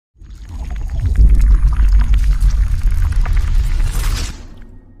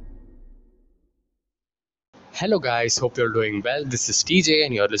Hello, guys. Hope you're doing well. This is TJ,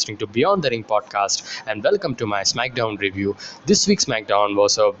 and you're listening to Beyond the Ring podcast. And welcome to my SmackDown review. This week's SmackDown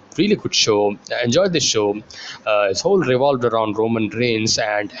was a really good show. I enjoyed this show. Its whole revolved around Roman Reigns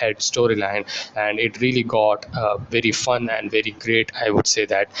and Ed's storyline, and it really got very fun and very great. I would say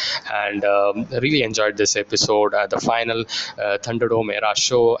that, and I really enjoyed this episode. The final Thunderdome era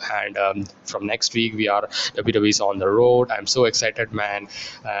show, and from next week we are WWE's on the road. I'm so excited, man.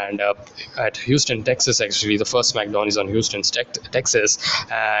 And at Houston, Texas, actually, the first SmackDown is on Houston, Texas,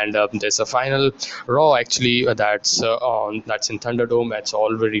 and there's a final Raw actually that's in Thunderdome. It's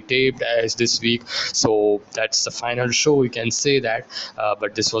already taped as this week, so that's the final show. You can say that,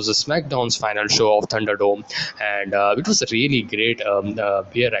 but this was the SmackDown's final show of Thunderdome, and it was a really great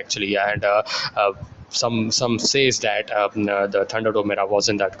year actually, and. Some says that the Thunderdome era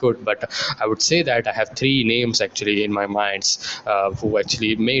wasn't that good, but I would say that I have three names actually in my minds who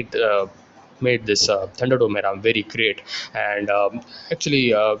actually made this Thunderdome era very great. And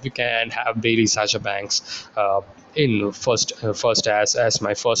we can have Bailey Sasha Banks in first as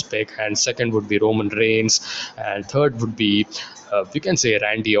my first pick, and second would be Roman Reigns, and third would be we can say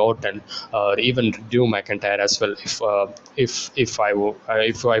Randy Orton, or even Drew McIntyre as well, if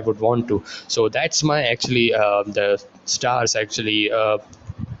I would want to. So that's my actually the stars actually.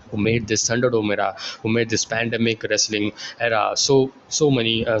 Who made this Thunderdome era, who made this pandemic wrestling era so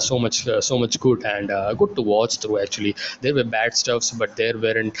much good, and good to watch through. Actually, there were bad stuffs, but there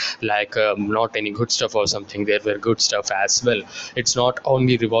weren't like not any good stuff or something. There were good stuff as well. It's not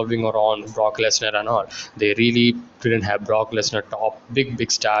only revolving around Brock Lesnar and all. They really didn't have Brock Lesnar top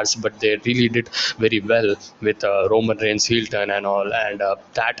big stars, but they really did very well with Roman Reigns heel turn and all, and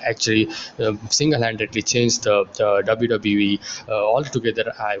that actually single-handedly changed the WWE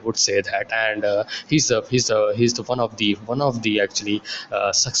altogether. I would say that, and he's the one of the actually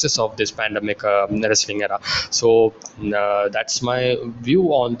success of this pandemic wrestling era. So that's my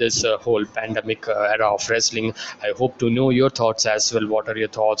view on this whole pandemic era of wrestling. I hope to know your thoughts as well. What are your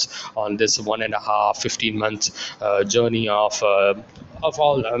thoughts on this 1.5 15 months journey of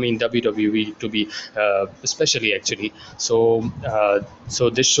all, I mean, WWE to be especially actually. So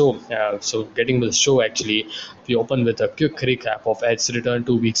this show, so getting with the show actually, we open with a quick recap of Ed's return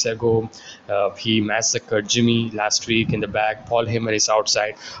 2 weeks ago. He massacred Jimmy last week in the back. Paul Heyman is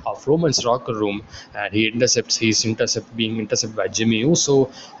outside of Roman's locker room, and he's being intercepted by Jimmy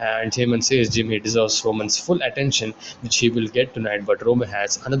Uso, and Heyman says Jimmy deserves Roman's full attention, which he will get tonight, but Roman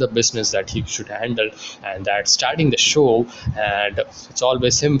has another business that he should handle, and that's starting the show. And it's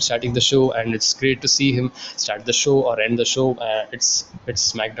always him starting the show, and it's great to see him start the show or end the show. It's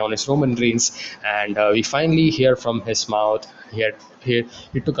SmackDown, it's Roman Reigns, and we finally hear from his mouth.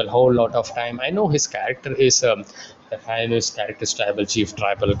 He took a whole lot of time. I know his character is I know his character is tribal chief,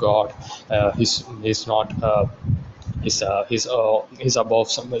 tribal god. He's not he's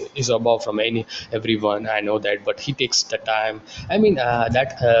above from everyone. I know that, but he takes the time. I mean,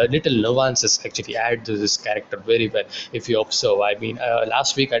 that little nuances actually add to this character very well. If you observe, I mean,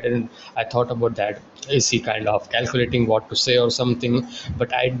 last week I thought about that. Is he kind of calculating what to say or something?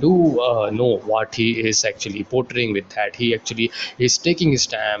 But I do know what he is actually portraying with that. He actually is taking his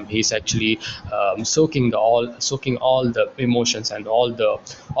time. He's actually soaking all the emotions and all the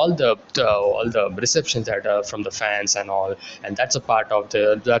receptions that from the fans and all, and that's a part of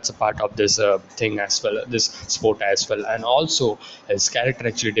this thing as well, this sport as well. And also his character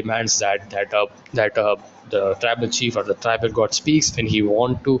actually demands that the tribal chief or the tribal god speaks when he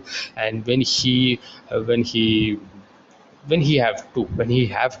want to, and when he when he have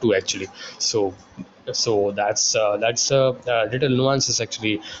to actually. So that's little nuances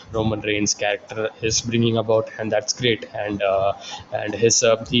actually Roman Reigns character is bringing about, and that's great. And his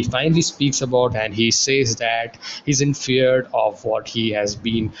he finally speaks about, and he says that he's in fear of what he has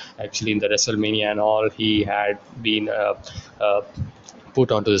been actually in the WrestleMania and all. He had been put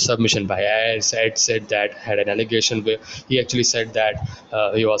onto the submission by Ed. Ed said that had an allegation where he actually said that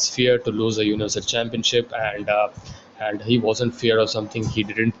he was feared to lose the Universal Championship, and he wasn't fear of something. He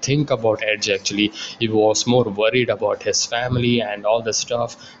didn't think about Edge actually. He was more worried about his family and all the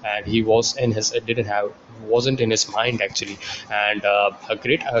stuff, and he was in his it didn't have wasn't in his mind actually. And a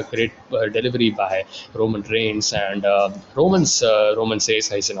great delivery by Roman Reigns. And Roman says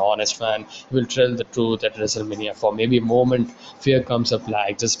he's an honest fan. He will tell the truth at WrestleMania. For maybe a moment, fear comes up,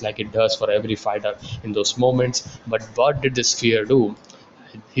 like just like it does for every fighter in those moments. But what did this fear do?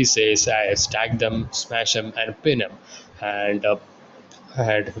 He says, I stack them, smash them, and pin them. And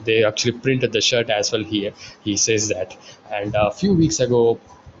and they actually printed the shirt as well here. He says that. And a few weeks ago,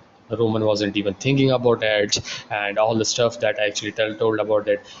 Roman wasn't even thinking about Edge and all the stuff that I actually told about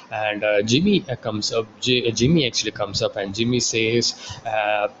it. And Jimmy actually comes up, and Jimmy says,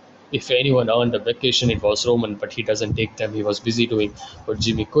 if anyone earned a vacation, it was Roman, but he doesn't take them. He was busy doing what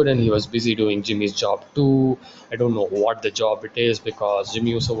Jimmy couldn't. He was busy doing Jimmy's job too. I don't know what the job it is, because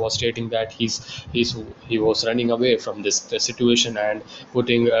Jimmy also was stating that he was running away from this the situation and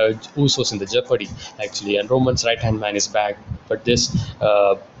putting Usos in the jeopardy actually. And Roman's right hand man is back, but this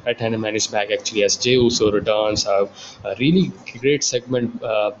right-handed man is back actually as Jey Uso returns. A really great segment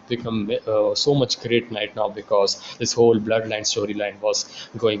become so much great right now, because this whole bloodline storyline was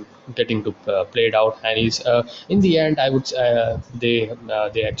getting to played out, and he's in the end I would they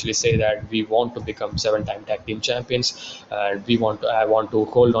actually say that we want to become seven-time tag team champions, and I want to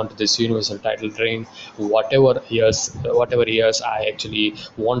hold on to this universal title reign whatever years I actually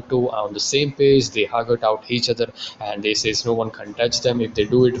want to. On the same page, they hug it out each other, and they says no one can touch them. If they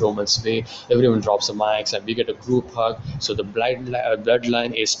do it Roman's way, everyone drops the mics and we get a group hug. So the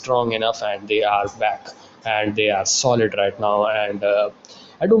bloodline is strong enough, and they are back, and they are solid right now. And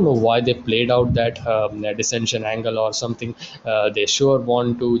I don't know why they played out that dissension angle or something. They sure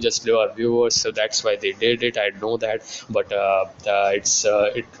want to just lure viewers, so that's why they did it. I know that, but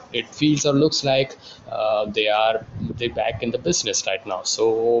it feels or looks like they back in the business right now.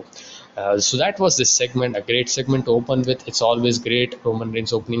 So that was this segment, a great segment to open with. It's always great, Roman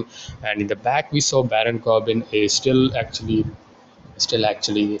Reigns opening, and in the back we saw Baron Corbin is still actually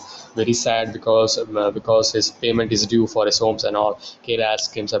very sad, because his payment is due for his homes and all. Kayla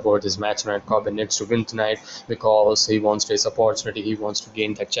asks him about his match tonight. Corbin needs to win tonight because he wants his opportunity. He wants to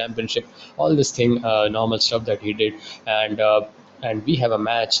gain that championship. All this thing, normal stuff that he did, and we have a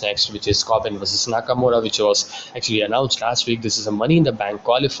match next, which is Corbin versus Nakamura, which was actually announced last week. This is a Money in the Bank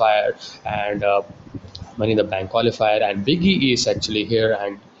qualifier, and Money in the Bank qualifier, and Big E is actually here,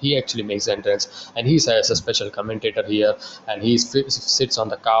 and he actually makes entrance, and he's as a special commentator here, and sits on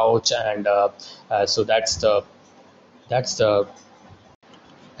the couch, and so that's the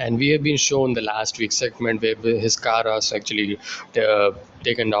and we have been shown the last week segment where his car was actually uh,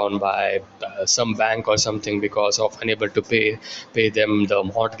 taken down by some bank or something, because of unable to pay them the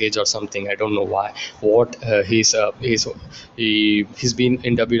mortgage or something. I don't know why. What he's been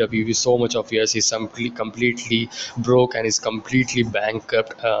in WWE so much of years. He's completely broke, and is completely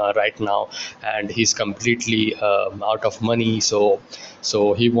bankrupt right now, and he's completely out of money. So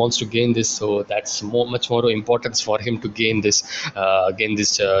he wants to gain this, so that's much more importance for him to gain this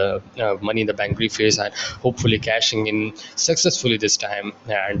Money in the Bank briefcase, and hopefully cashing in successfully this time.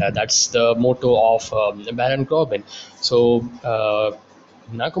 And that's the motto of Baron Corbin. So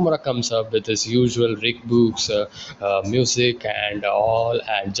Nakamura comes up with his usual Rick Books music and all,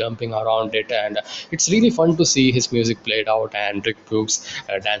 and jumping around it, and it's really fun to see his music played out, and Rick Books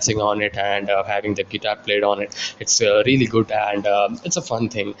dancing on it, and having the guitar played on it. It's really good, and it's a fun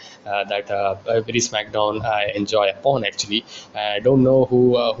thing that every SmackDown I enjoy upon actually. I don't know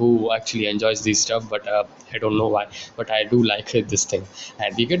who actually enjoys this stuff, but I don't know why, but I do like it, this thing.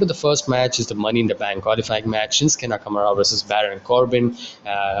 And we get to the first match, is the Money in the Bank qualifying match: Shinsuke Nakamura versus Baron Corbin.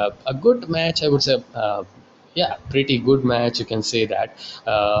 A good match, I would say. Yeah, pretty good match. You can say that.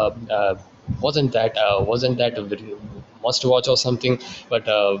 Wasn't that a very must watch or something, but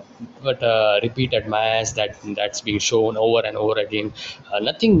repeated match that's being shown over and over again.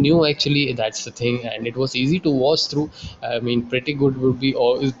 Nothing new actually. That's the thing, and it was easy to watch through. I mean, pretty good would be,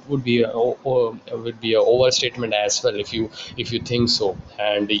 or it would be a overstatement as well if you think so.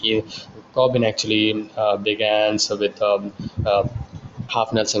 And Corbin actually began with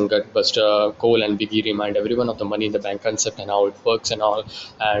half Nelson Gutbuster, Cole, and Biggie remind everyone of the Money in the Bank concept and how it works and all.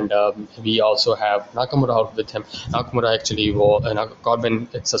 And we also have Nakamura out with him. Nakamura actually Corbin,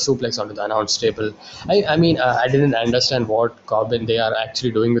 it's a suplex onto the announce table. I mean, I didn't understand what Corbin they are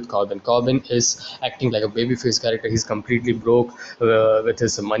actually doing with Corbin. Corbin is acting like a babyface character. He's completely broke with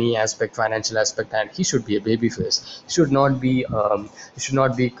his money aspect, financial aspect, and he should be a babyface. He should not be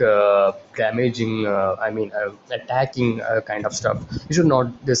damaging. Attacking kind of stuff. He should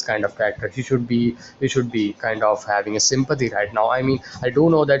not this kind of character. He should be kind of having a sympathy right now. I mean, I do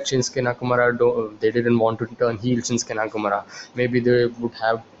know that Shinsuke Nakamura they didn't want to turn heel Shinsuke Nakamura. Maybe they would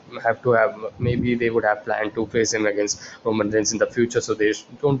have maybe they would have planned to face him against Roman Reigns in the future, so they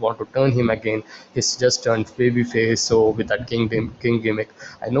don't want to turn him again. He's just turned babyface, so with that king gimmick,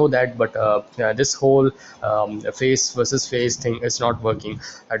 I know that, but this whole face versus face thing is not working.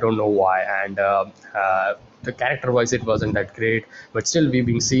 I don't know why. And the character wise it wasn't that great, but still we've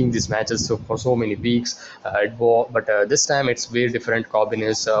been seeing these matches for so many weeks. But this time it's very different. Corbin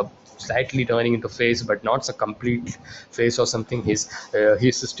is slightly turning into face, but not a complete face or something. He's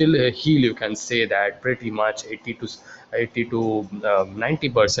still a heel, you can say that, pretty much 80 to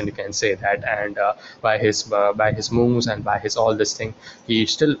 90%, you can say that. And by his moves and by his all this thing, he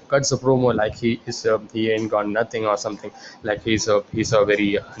still cuts a promo like he ain't got nothing or something, like he's a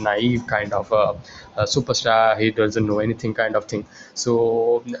very naive kind of superstar. He doesn't know anything kind of thing.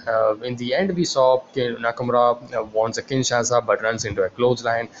 So in the end, we saw Nakamura wants a Kinshasa but runs into a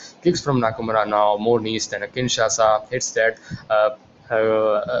clothesline, kicks from Nakamura, now more knees than a Kinshasa, hits that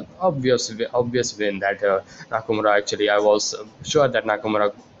obvious win that Nakamura. Actually, I was sure that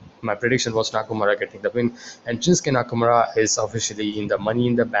Nakamura. My prediction was Nakamura getting the win, and Shinsuke Nakamura is officially in the Money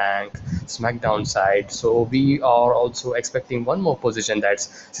in the Bank SmackDown side. So we are also expecting one more position,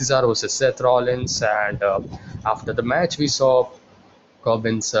 that's Cesaro versus Seth Rollins. And after the match, we saw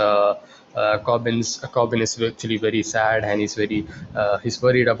Corbin is actually very sad, and he's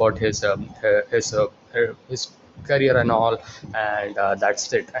worried about his career and all. And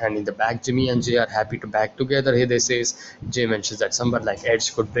that's it. And in the back, Jimmy and Jay are happy to back together. Here they says, Jay mentions that someone like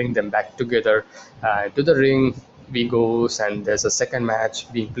Edge could bring them back together to the ring. We goes, and there's a second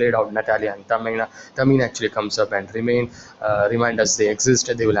match being played out. Natalia and Tamina. Tamina actually comes up and remind us they exist.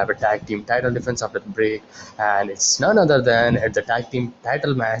 They will have a tag team title defense after the break, and it's none other than at the tag team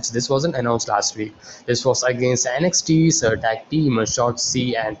title match. This wasn't announced last week. This was against NXT's tag team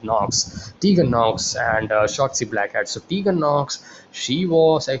Shotzi and Knox, Tegan Knox and Shotzi Blackheart. So Tegan Knox, she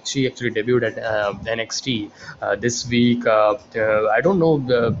actually debuted at NXT this week. I don't know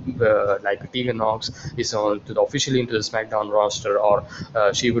like Tegan Knox is on to officially into the SmackDown roster, or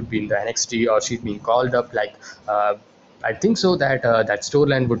she would be in the NXT, or she's being called up like. I think so that that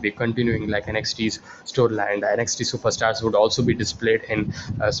storyline would be continuing like NXT's storyline. The NXT superstars would also be displayed in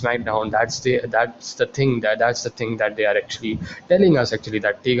SmackDown. That's the thing that they are actually telling us, actually,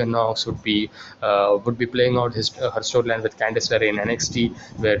 that Tegan Knox would be playing out her storyline with Candice LeRae in NXT,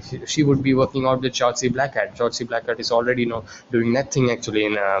 where she would be working out with Shotzi Blackheart. Shotzi Blackheart is already doing nothing actually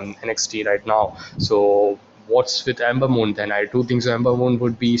in NXT right now. So what's with Ember Moon then? I do think so. Ember Moon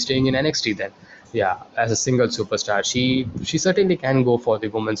would be staying in NXT then. Yeah, as a single superstar, she certainly can go for the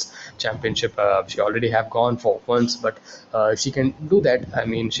women's championship. She already have gone for once, but she can do that. I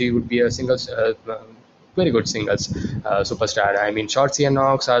mean, she would be a singles very good singles superstar. I mean, Shotzi and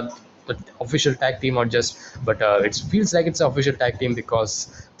Knox are the official tag team, or just, but it feels like it's an official tag team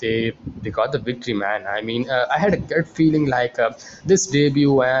because they got the victory, man. I mean, I had a gut feeling like this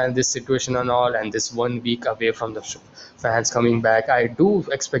debut and this situation and all, and this 1 week away from the fans coming back, I do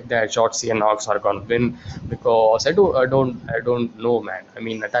expect that Shotzi and Knox are gonna win, because I don't know, man. I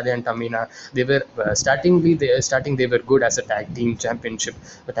mean, Natalia and Tamina, they were starting they were good as a tag team champion,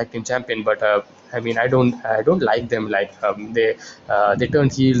 but I mean, I don't like them. Like they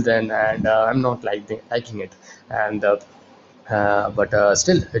turned heel then, and I'm not liking it. And but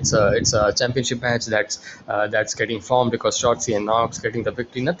still, it's a championship match that's getting formed because Shotzi and Knox getting the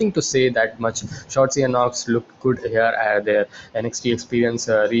victory. Nothing to say that much. Shotzi and Knox look good here. Their NXT experience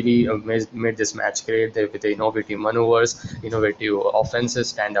really made this match great. With the innovative maneuvers, innovative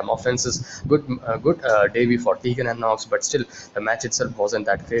offenses, tandem offenses. Good debut for Tegan and Knox, but still the match itself wasn't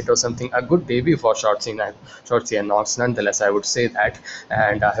that great or something. A good debut for Shotzi and Knox, nonetheless, I would say that.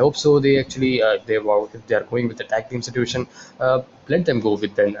 And I hope so. They actually if they are going with the tag team situation, let them go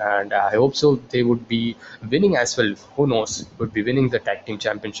with them, and I hope so. They would be winning as well. Who knows? Would be winning the tag team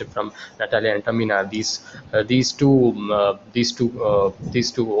championship from Natalia and Tamina. These two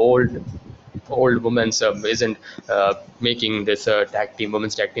old women isn't making this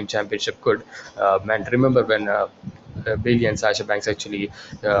women's tag team championship good. Man, remember when Bailey and Sasha Banks actually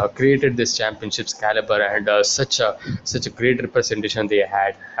created this championship's caliber, and such a great representation they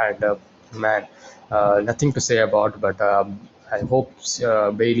had. And man, nothing to say about, but I hope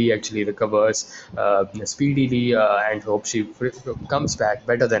Bailey actually recovers speedily, and hope she comes back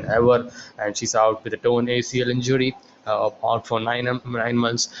better than ever. And she's out with a torn ACL injury, out for 9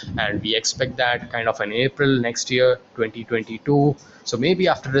 months, and we expect that kind of in April next year, 2022. So maybe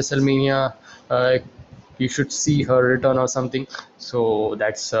after WrestleMania, uh, you should see her return or something. So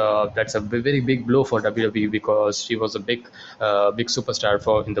that's a very big blow for WWE, because she was a big superstar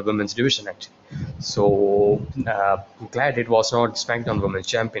for in the women's division actually. So I'm glad it was not SmackDown Women's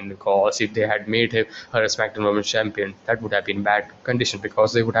Champion, because if they had made her a SmackDown Women's Champion, that would have been bad condition,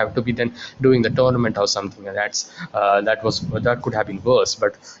 because they would have to be then doing the tournament or something, and that could have been worse.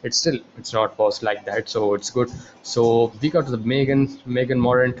 But it's not was like that, so it's good. So we got to the Megan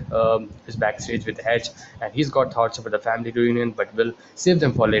Morant is backstage with Edge, and he's got thoughts about the family reunion, but will save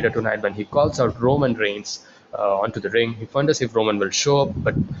them for later tonight when he calls out Roman Reigns onto the ring. He wonders if Roman will show up,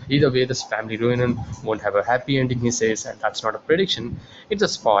 but either way, this family reunion won't have a happy ending, he says, and that's not a prediction. It's a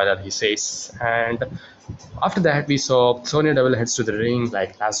spoiler, he says. And after that, we saw Sonya Deville heads to the ring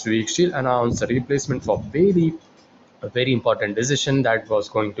like last week. She'll announce the replacement for Bailey, a very important decision that was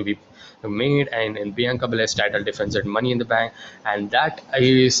going to be made, and in Bianca Belair's title defense at Money in the Bank, and that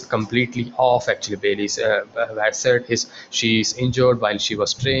is completely off. Actually, Bailey's had said his she's injured while she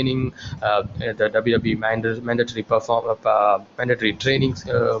was training. The WWE mandatory training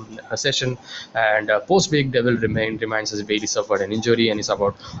session, and post Big Devil reminds us Bailey suffered an injury and is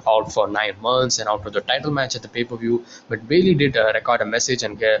about out for 9 months and out of the title match at the pay per view. But Bailey did record a message,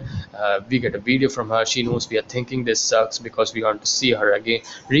 and we get a video from her. She knows we are thinking this sucks because we want to see her again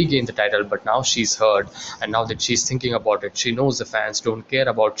regain the title, but now she's hurt, and now that she's thinking about it, she knows the fans don't care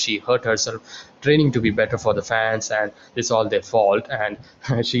about she hurt herself training to be better for the fans, and it's all their fault. And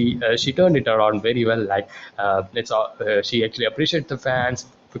she turned it around very well. Like she actually appreciates the fans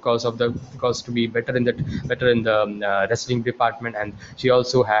because to be better in the wrestling department, and she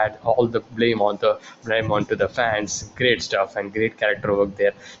also had all the blame onto the fans. Great stuff and great character work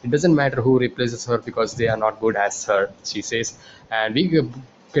there. It doesn't matter who replaces her because they are not good as her, she says. And we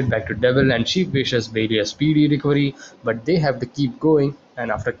get back to Devil, and she wishes Bailey a speedy recovery, but they have to keep going. And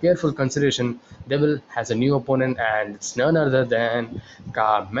after careful consideration, Devil has a new opponent, and it's none other than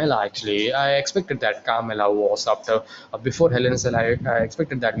Carmella. Actually, I expected that Carmella was after before Hell in a Cell. I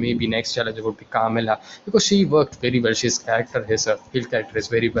expected that maybe next challenger would be Carmella because she worked very well. His heel character is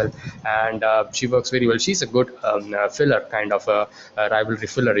very well, and she works very well. She's a good filler, kind of a rivalry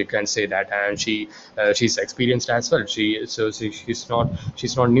filler, you can say that. And she's experienced as well. She's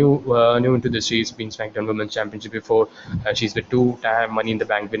not new into this. She's been SmackDown Women's Championship before. She's the two-time Money in the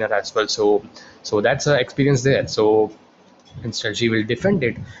Bank winner as well. So that's her experience there. So instead, she will defend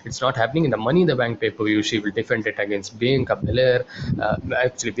it. It's not happening in the Money in the Bank pay-per-view. She will defend it against Bianca Belair.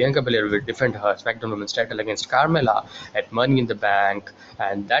 Actually, Bianca Belair will defend her SmackDown Women's title against Carmella at Money in the Bank.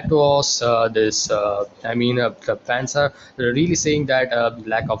 And that was this. The fans are really saying that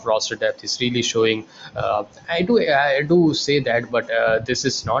lack of roster depth is really showing. I do say that, but this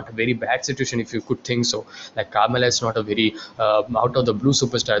is not a very bad situation if you could think so. Like Carmella is not a very out of the blue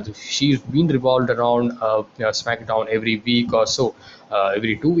superstar. She's been revolved around SmackDown every week or so.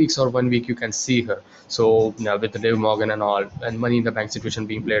 Every 2 weeks or 1 week you can see her. So with the Liv Morgan and all, and Money in the Bank situation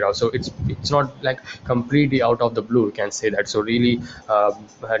being played out, so it's not like completely out of the blue, you can say that. So really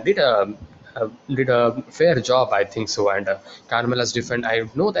did a fair job, I think so. And Carmella's different. I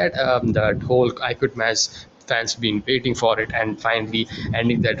know that that whole I Quit match, fans been waiting for it, and finally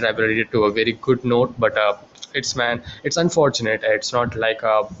ending that rivalry to a very good note. But it's unfortunate. It's not like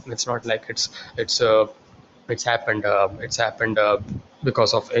it's happened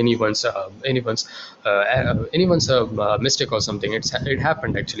because of anyone's mistake or something. It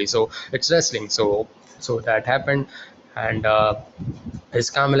happened actually. So it's wrestling. So that happened. And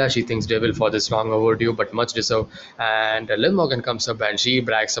is Carmella, she thinks Devil for this long overdue but much deserved. And Liv Morgan comes up and she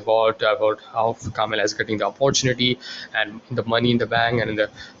brags about how Carmella is getting the opportunity and the Money in the Bank and in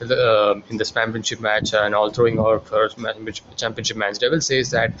the championship match and all, throwing out her championship match. Devil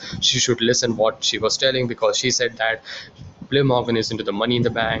says that she should listen what she was telling, because she said that Liv Morgan is into the Money in the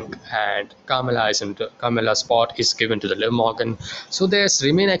Bank, and Carmella's spot is given to the Liv Morgan. So there's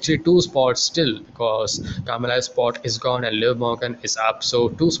remain actually two spots still, because Carmella's spot is gone and Liv Morgan is up. So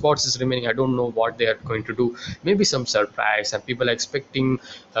two spots is remaining. I don't know what they are going to do. Maybe some surprise, and people are expecting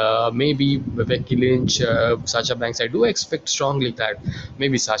maybe Becky Lynch, Sasha Banks. I do expect strongly that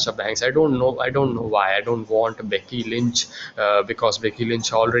maybe Sasha Banks. I don't know. Why. I don't want Becky Lynch because Becky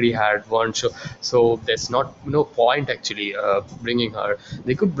Lynch already had one show. So there's no point actually bringing her.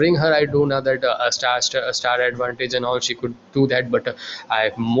 They could bring her. I do know that a star advantage and all, she could do that, but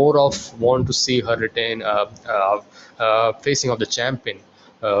I more of want to see her retain facing of the champion.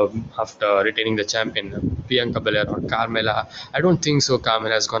 After retaining the champion, Bianca Belair or Carmella. I don't think so.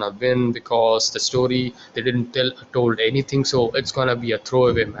 Carmella is gonna win because the story they didn't told anything. So it's gonna be a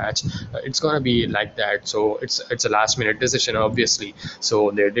throwaway match. It's gonna be like that. So it's a last minute decision, obviously.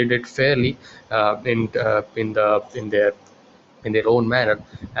 So they did it fairly in their own manner,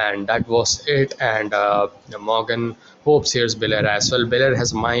 and that was it. And Morgan hopes here's Belair as well. Belair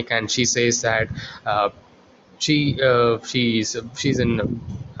has a mic, and she says that she's in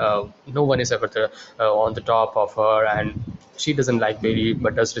no one is ever on the top of her, and she doesn't like Bailey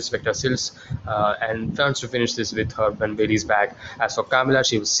but does respect her skills, and plans to finish this with her when Bailey's back. As for Camilla,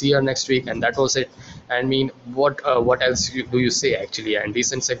 she will see her next week, and that was it. I mean, what else do you say actually? And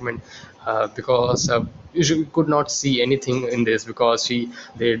decent segment, because could not see anything in this because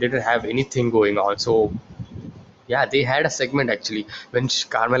they didn't have anything going on. So Yeah, they had a segment actually when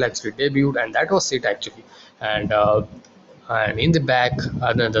Carmel actually debuted, and that was it actually. And in the back,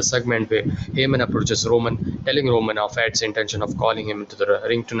 another segment where Heyman approaches Roman, telling Roman of Ed's intention of calling him into the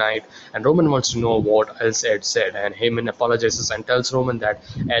ring tonight, and Roman wants to know what else Ed said, and Heyman apologizes and tells Roman that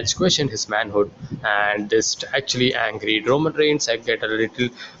Ed's questioned his manhood, and this actually angered Roman Reigns. I uh, get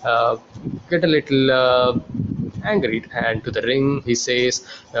a little. Angry and to the ring. He says,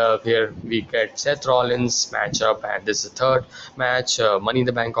 here we get Seth Rollins matchup, and this is the third match, Money in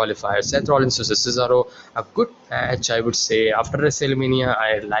the Bank qualifier. Seth Rollins versus Cesaro, a good match, I would say. After WrestleMania, I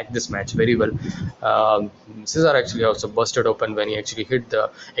like this match very well. Cesaro actually also busted open when he actually hit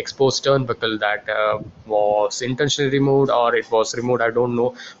the exposed turnbuckle that was intentionally removed or it was removed, I don't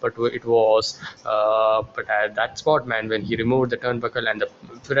know, but it was. But at that spot, man, when he removed the turnbuckle and the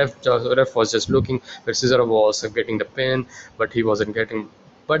ref was just looking where Cesaro was getting the pin, but he wasn't getting.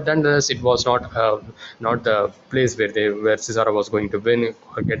 But nonetheless, it was not the place where Cesaro was going to win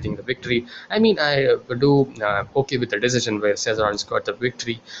or getting the victory. I mean, I do okay with the decision where Cesaro got the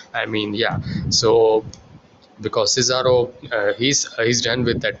victory. I mean, yeah. So because Cesaro, he's done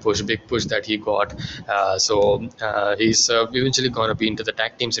with that big push that he got. So he's eventually gonna be into the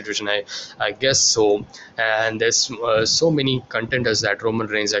tag team situation. I guess so. And there's so many contenders that Roman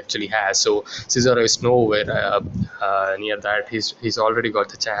Reigns actually has. So Cesaro is nowhere near that. He's already got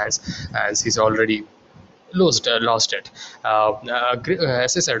the chance, and he's already lost it.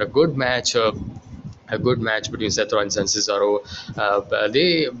 As I said, a good match between Seth Rollins and Cesaro.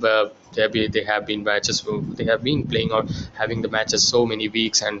 They have been matches. They have been playing out, having the matches so many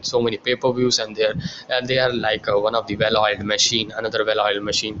weeks and so many pay-per-views, and they are like one of the well-oiled machine, another well-oiled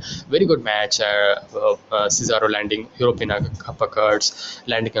machine. Very good match. Cesaro landing European uppercuts,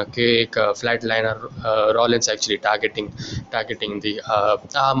 landing a kick, flatliner. Rollins actually targeting the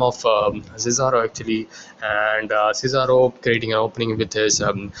arm of Cesaro actually, and Cesaro creating an opening with his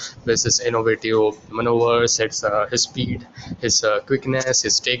innovative maneuvers, his speed, his quickness,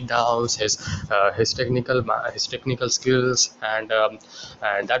 his takedowns, his technical skills, and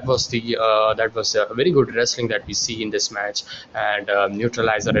that was a very good wrestling that we see in this match. And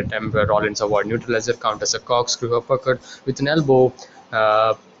neutralizer attempt where Rollins avoid neutralizer counters a corkscrew uppercut with an elbow.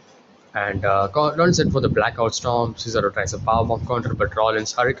 Uh, and Rollins set for the blackout storm. Cesaro tries a powerbomb counter, but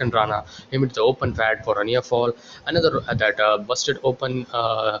Rollins Hurricane Rana him into the open pad for a near fall. Another that busted open.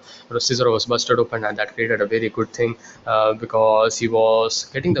 Cesaro was busted open, and that created a very good thing because he was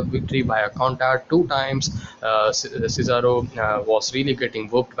getting the victory by a counter two times. Cesaro was really getting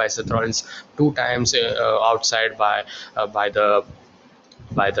whooped by Seth Rollins two times outside by the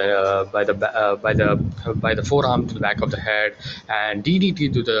forearm to the back of the head, and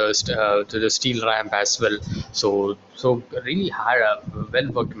DDT to the steel ramp as well. So really hard, a well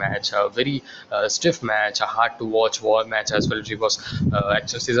worked match, a very stiff match, a hard to watch war match as well. She was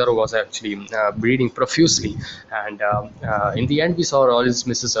actually Cesaro was actually bleeding profusely, and in the end we saw Rollins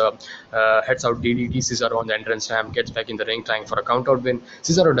misses a heads out DDT. Cesaro on the entrance ramp gets back in the ring trying for a count out win.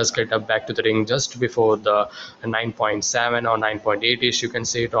 Cesaro does get up back to the ring just before the 9.7 or 9.8 ish, you can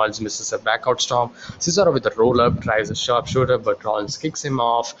say. Rollins misses a back out storm. Cesaro with a roll up tries a sharpshooter, but Rollins kicks him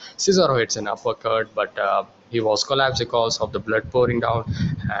off. Cesaro hits an uppercut, but he was collapsed because of the blood pouring down,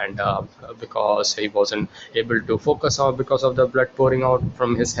 and because he wasn't able to focus on because of the blood pouring out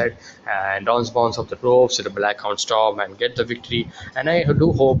from his head. And Don's bounce off the ropes to the blackout storm and get the victory. And I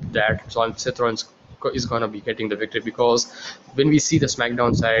do hope that Seth Rollins is going to be getting the victory, because when we see the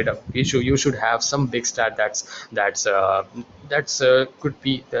SmackDown side, you should have some big star could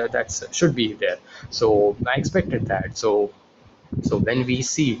be that's should be there. So I expected that. So when we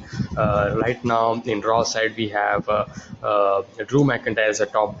see right now in Raw side, we have Drew McIntyre as a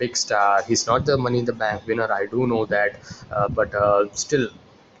top big star. He's not the Money in the Bank winner, I do know that, but still.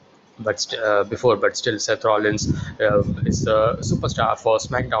 But still Seth Rollins is the superstar for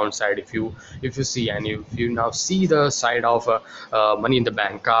SmackDown side. If you see, and if you now see the side of Money in the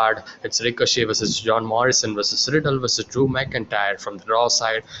Bank card, it's Ricochet versus John Morrison versus Riddle versus Drew McIntyre from the Raw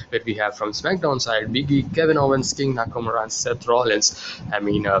side, where we have from SmackDown side Big E, Kevin Owens, King Nakamura, and Seth Rollins. I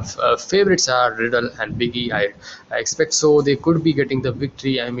mean, favorites are Riddle and Big E. I expect so they could be getting the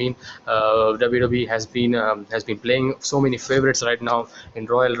victory. I mean, WWE has been playing so many favorites right now in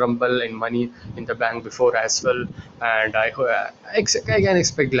Royal Rumble, in Money in the Bank before as well, and I can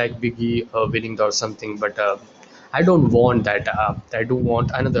expect like Big E winning or something, but. I don't want that. I do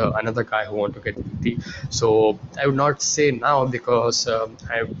want another guy who want to get 50. So I would not say now because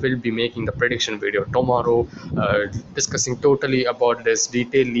I will be making the prediction video tomorrow, discussing totally about this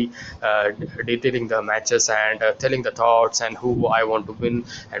detailing the matches and telling the thoughts and who I want to win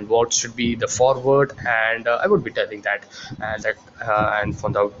and what should be the forward, and I would be telling that. And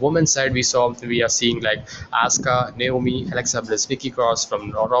from the women's side, we are seeing like Asuka, Naomi, Alexa Bliss, Nikki Cross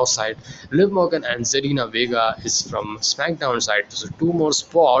from Raw side, Liv Morgan and Zelina Vega is from SmackDown side. So two more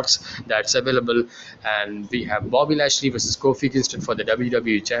spots that's available, and we have Bobby Lashley versus Kofi Kingston for the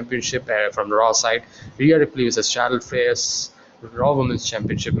WWE Championship from Raw side, Rhea Ripley versus Charlotte Flair's Raw Women's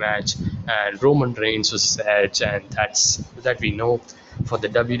Championship match, and Roman Reigns versus Edge, and that we know for the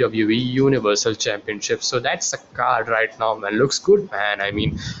WWE Universal Championship. So that's the card right now, man. Looks good, man. I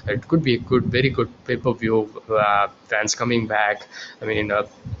mean, it could be a good, very good pay-per-view. Fans coming back. I mean,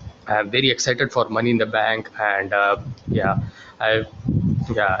 I'm very excited for Money in the Bank, and yeah, I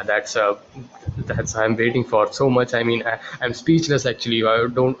yeah, that's I'm waiting for so much. I mean, I'm speechless actually. I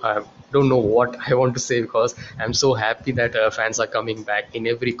don't know what I want to say because I'm so happy that fans are coming back in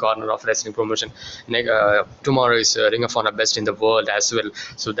every corner of wrestling promotion. Tomorrow is Ring of Honor Best in the World as well,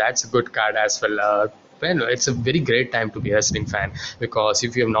 so that's a good card as well. Well, it's a very great time to be a wrestling fan because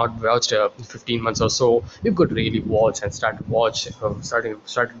if you have not watched 15 months or so, you could really watch and started watching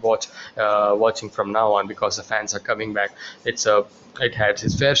from now on because the fans are coming back. It had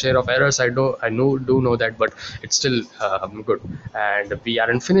its fair share of errors. I do know that, but it's still good. And we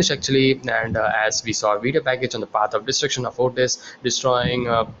aren't finished actually. And as we saw a video package on the path of destruction of Otis destroying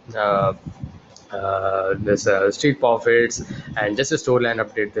this Street Profits, and just a storyline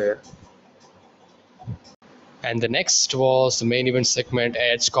update there. And the next was the main event segment,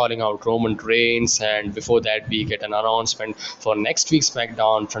 Edge calling out Roman Reigns. And before that, we get an announcement for next week's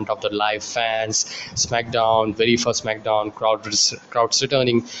SmackDown in front of the live fans. SmackDown, very first SmackDown, crowds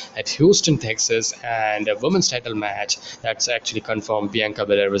returning at Houston, Texas, and a women's title match that's actually confirmed, Bianca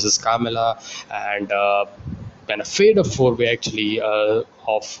Belair versus Carmella. And a fade of four-way actually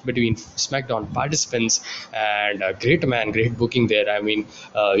of between SmackDown participants, and great booking there. I mean,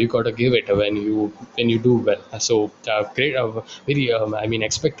 you gotta give it when you do well. So great, very. I mean,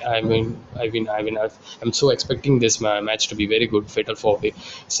 I'm so expecting this match to be very good. Fatal four-way,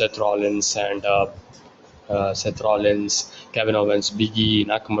 Seth Rollins and Kevin Owens, Big E,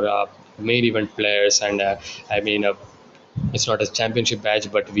 Nakamura, main event players, and I mean. It's not a championship match,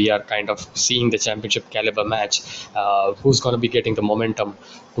 but we are kind of seeing the championship caliber match. Who's going to be getting the momentum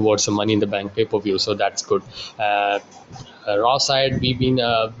towards the Money in the Bank pay-per-view? So that's good. Uh, Raw side, maybe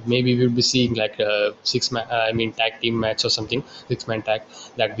we'll be seeing like a tag team match or something, 6-man tag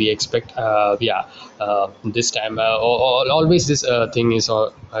that we expect. Yeah, this time always this thing is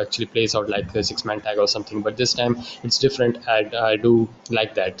actually plays out like a 6-man tag or something, but this time it's different. I do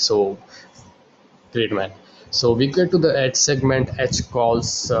like that. So great, man. So we get to the Edge segment. Edge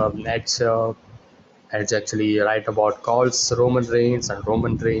calls Edge actually right about calls Roman Reigns, and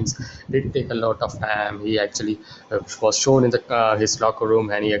Roman Reigns did take a lot of time. He actually was shown in the his locker room,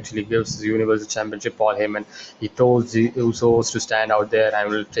 and he actually gives the Universal Championship for him, and he told the Usos to stand out there and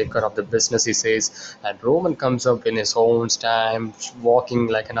will take care of the business. He says, and Roman comes up in his own time, walking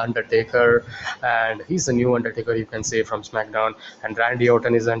like an Undertaker, and he's the new Undertaker, you can say, from SmackDown, and Randy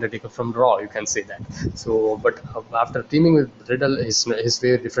Orton is Undertaker from Raw, you can say that. So, but after teaming with Riddle, is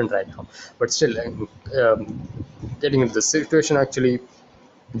very different right now. But still, getting into the situation, actually,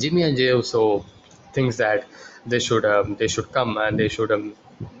 Jimmy and Jey also thinks that they should come, and they should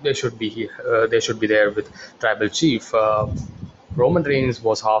be there with Tribal Chief. Roman Reigns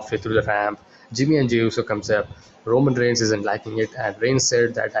was halfway through the ramp. Jimmy and Jey Uso comes up. Roman Reigns isn't liking it, and Reigns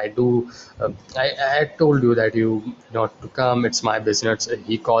said that I told you that you not to come. It's my business.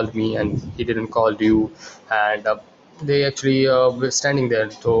 He called me, and he didn't call you, and they actually were standing there.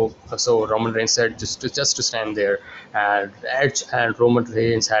 So Roman Reigns said just to stand there, and Edge and Roman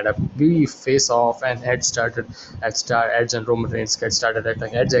Reigns had a brief face off, and Edge and Roman Reigns get started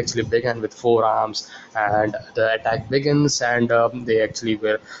attacking. Edge actually began with forearms, and the attack begins, and they actually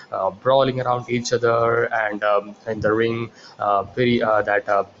were brawling around each other, and in the ring, very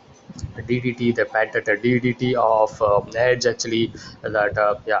that. DDT, they patented a DDT of Edge actually.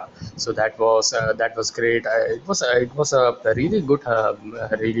 That yeah, so that was great. It was a really good,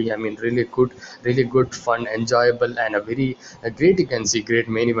 really good, fun, enjoyable, and a great, you can see, great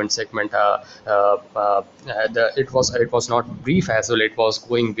main event segment. It was not brief as well. It was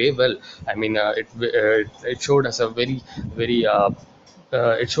going way well. I mean, it showed us a very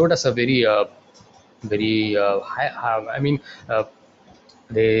it showed us a very high. I mean.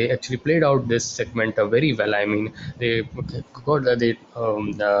 they actually played out this segment very well. I mean, they got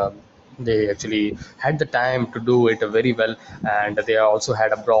they actually had the time to do it very well, and they also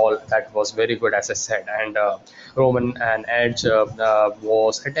had a brawl that was very good, as I said. And Roman and Edge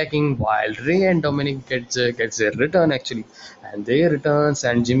was attacking while Ray and Dominic gets a return actually, and they returns,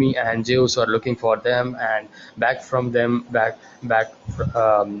 and Jimmy and Zeus are looking for them, and back from them back.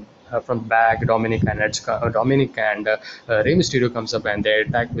 From back, Dominic and Rey Mysterio comes up, and they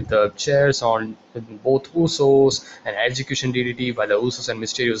attack with the chairs on both Usos and execution DDT by the Usos and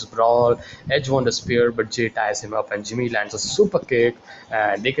Mysterio's brawl. Edge won the spear, but Jay ties him up, and Jimmy lands a super kick,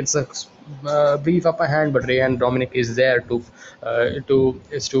 and they get a brief upper hand. But Rey and Dominic is there to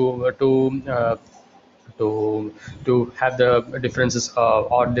have the differences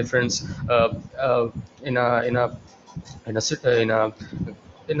or difference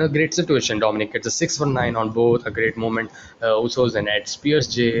in a great situation. Dominic gets a 619 on both, a great moment. Usos and Ed spears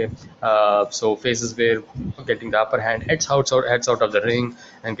Jay, so faces were getting the upper hand. Edge heads out of the ring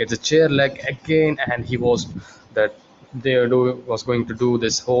and gets a chair leg again, and he was that was going to do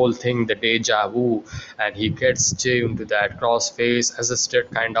this whole thing, the deja vu, and he gets Jay into that cross face assisted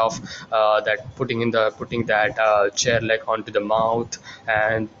kind of that putting that chair leg onto the mouth.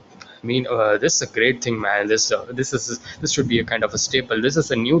 And I mean, this is a great thing, man. This should be a kind of a staple. This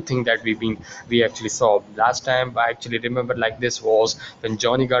is a new thing that we actually saw last time. I actually remember like this was when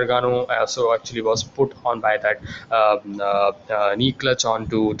Johnny Gargano also actually was put on by that knee clutch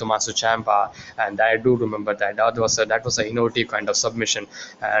onto Tommaso Ciampa, and I do remember that that was a innovative kind of submission.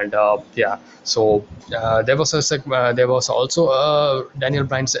 And yeah, so there was also Daniel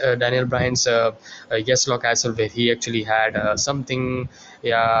Bryan's yes lock as well, where he actually had something.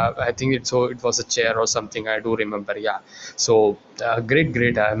 Yeah, I think it was a chair or something, I do remember. Yeah, so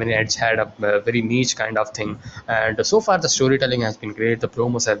great. I mean, it's had a very niche kind of thing, and so far the storytelling has been great, the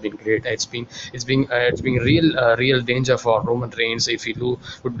promos have been great. It's been real danger for Roman Reigns if he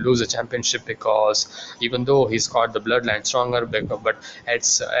would lose a championship, because even though he's got the bloodline stronger, but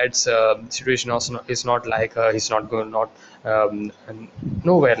it's situation also is not like he's not going not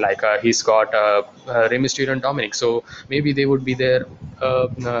nowhere like he's got Rey Mysterio and Dominic, so maybe they would be there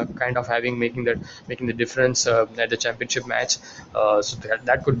kind of making the difference at the championship match. So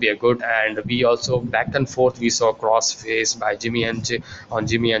that could be a good. And we also back and forth we saw crossface by Jimmy and Jey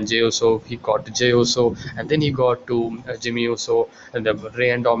Uso. He got to Jey Uso, and then he got to Jimmy Uso, and the Ray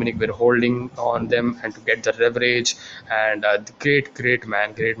and Dominic were holding on them and to get the leverage. And great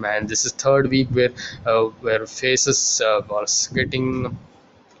man. This is third week where faces was getting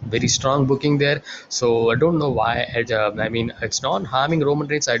very strong booking there. So I don't know why. I mean, it's not harming Roman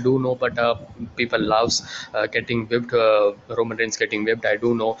Reigns, I do know, but people loves getting whipped. Roman Reigns getting whipped, I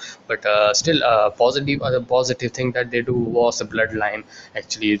do know, but still, positive other positive thing that they do was the bloodline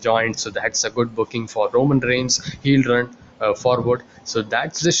actually joined. So that's a good booking for Roman Reigns heel run forward. So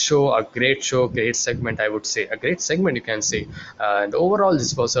that's the show, a great show, great segment, I would say, a great segment you can say. And overall,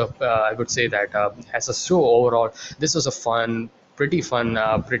 this was I would say that as a show overall, this was a pretty fun,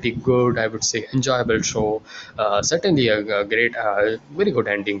 pretty good, I would say, enjoyable show. Certainly a great, very good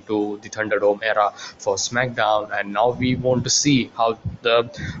ending to the Thunderdome era for SmackDown. And now we want to see how the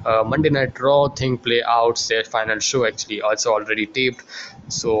Monday Night Raw thing play out. Their final show actually also already taped.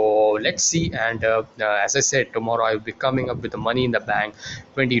 So let's see. And as I said, tomorrow I will be coming up with the Money in the Bank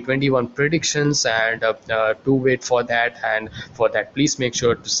 2021 predictions, and do wait for that. And for that, please make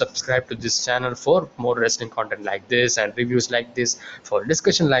sure to subscribe to this channel for more wrestling content like this and reviews like this, for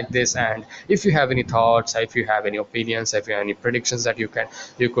discussion like this. And if you have any thoughts, if you have any opinions, if you have any predictions that you could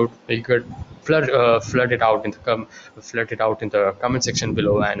flood it out in the comment section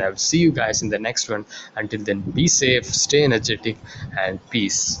below. And I'll see you guys in the next one. Until then, be safe, stay energetic, and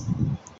peace.